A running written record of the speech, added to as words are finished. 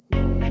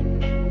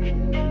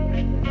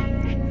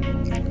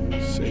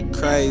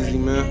Crazy,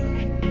 man.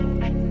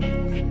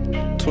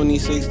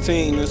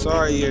 2016, it's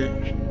our year.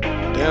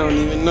 They don't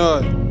even know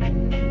it.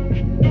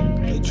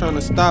 They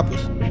tryna stop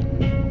us.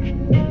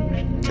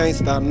 Can't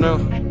stop now.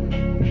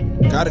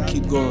 Gotta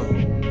keep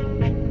going.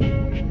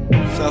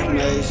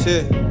 Self-made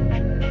shit.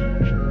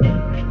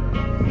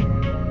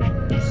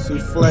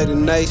 Su-Flay the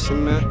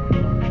nation, man.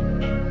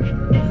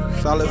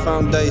 Solid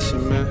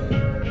foundation, man.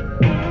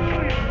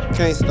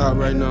 Can't stop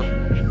right now.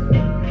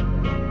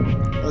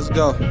 Let's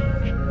go.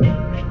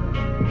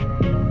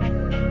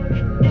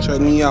 Check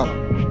me out.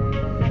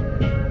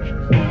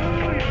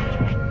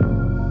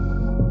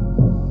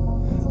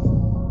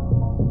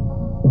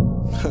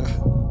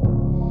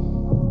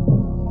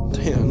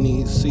 Damn,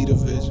 need to see the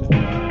vision.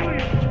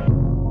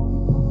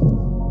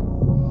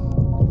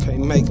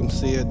 Can't make them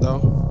see it though.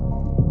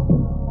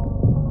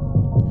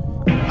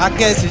 I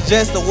guess it's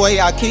just the way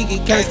I kick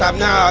it. Can't stop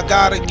now, I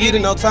gotta get it.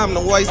 No time to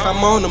waste,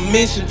 I'm on a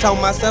mission. Told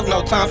myself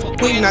no time for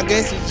quitting. I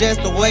guess it's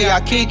just the way I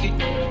kick it.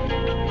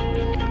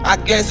 I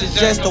guess it's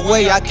just the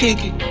way I kick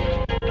it.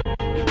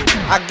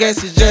 I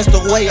guess it's just the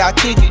way I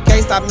kick it.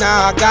 Can't stop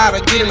now, I gotta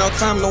get it. No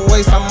time to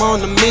waste, I'm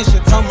on a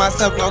mission. Told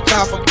myself no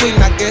time for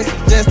quitting. I guess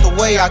it's just the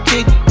way I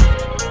kick it.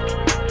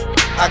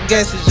 I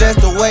guess it's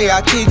just the way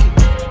I kick it.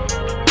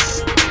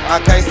 I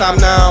can't stop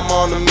now, I'm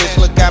on a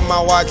mission. Look at my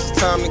watch, it's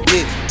time to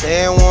get it.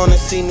 They don't wanna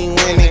see me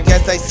winning,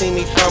 guess they see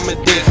me from a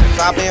distance.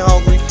 I've been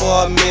hungry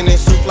for a minute,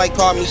 Su-Flay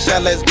called me,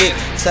 shell, let's get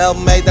it.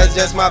 Self-made, that's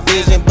just my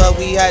vision, but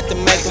we had to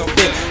make them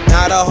fit.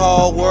 Now the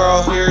whole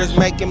world here is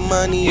making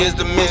money is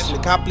the mission.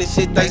 Accomplish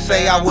shit they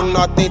say, I with an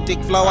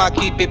authentic flow, I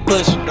keep it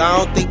pushing. I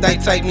don't think they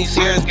take me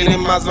serious, get in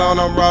my zone,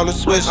 I'm rolling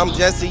Swiff. I'm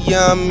just a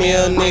young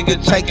mill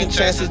nigga, taking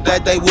chances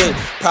that they would.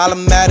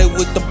 Problematic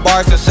with the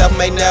bars, and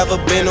self-made never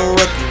been a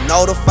rookie.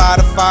 Notify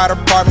the fire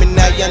department,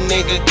 now young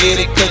nigga get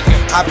it cooking.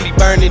 I be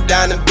burning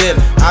down the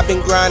building, I've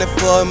been grinding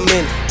for a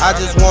minute. I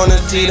just wanna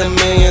see the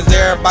millions,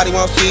 everybody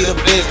won't see the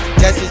vision.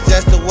 Guess it's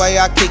just the way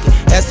I kick it,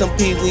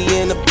 SMP we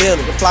in the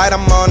building. The flight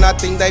I'm on, I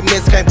think they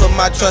miss, can't put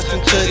my trust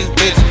into these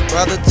bitches.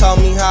 Brother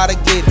told me how to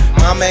get it,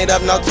 mom made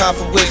up no time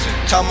for wishing.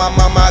 Told my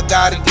mama I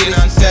gotta get it,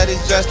 she said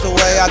it's just the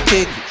way I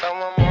kick it. Told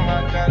my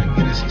mama I gotta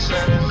get it, she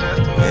said it's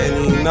just the way.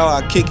 Man, you know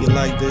I kick it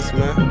like this,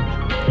 man.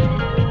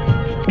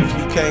 If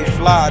you can't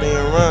fly,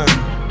 then run.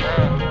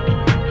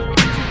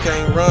 If you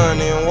can't run,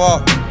 then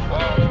walk.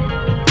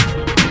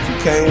 If you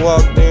can't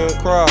walk, then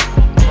crawl.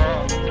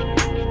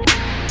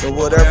 But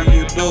whatever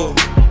you do,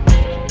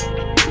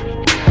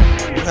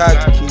 you have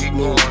to keep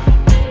moving.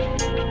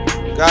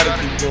 Gotta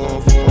keep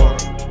going forward.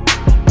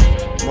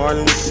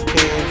 Martin Luther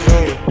King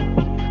Jr.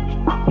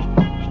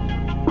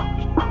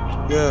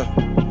 Yeah.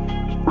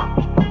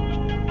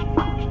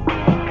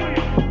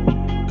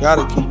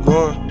 Gotta keep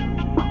going.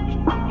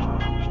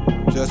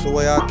 Just the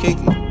way I kick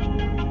it.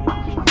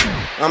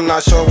 I'm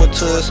not sure what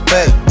to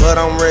expect, but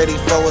I'm ready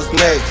for what's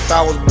next. I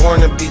was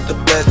born to be the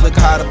best, look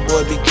how the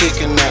boy be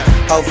kicking that.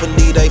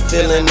 Hopefully they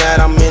feeling that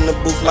I'm in the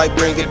booth like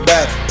bring it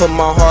back. Put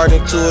my heart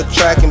into a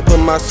track and put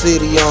my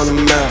city on the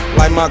map.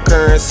 Like my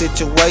current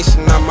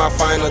situation, I'm my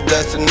final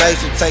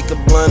destination. Take a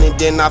blunt and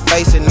then I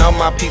face it, all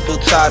my people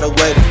tired of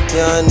waiting.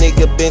 Young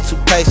nigga been too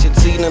patient,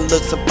 see the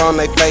looks up on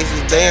their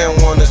faces. They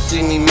don't wanna see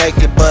me make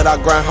it, but I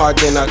grind hard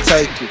then I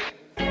take it.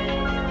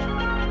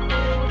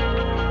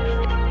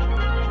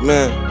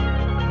 Man,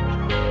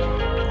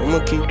 I'ma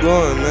keep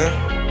going, man.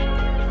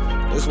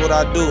 That's what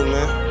I do,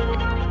 man.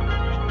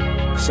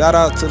 Shout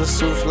out to the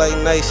Su-Flay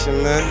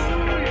Nation, man.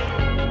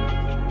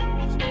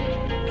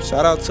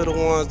 Shout out to the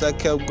ones that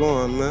kept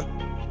going, man.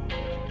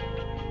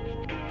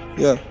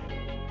 Yeah.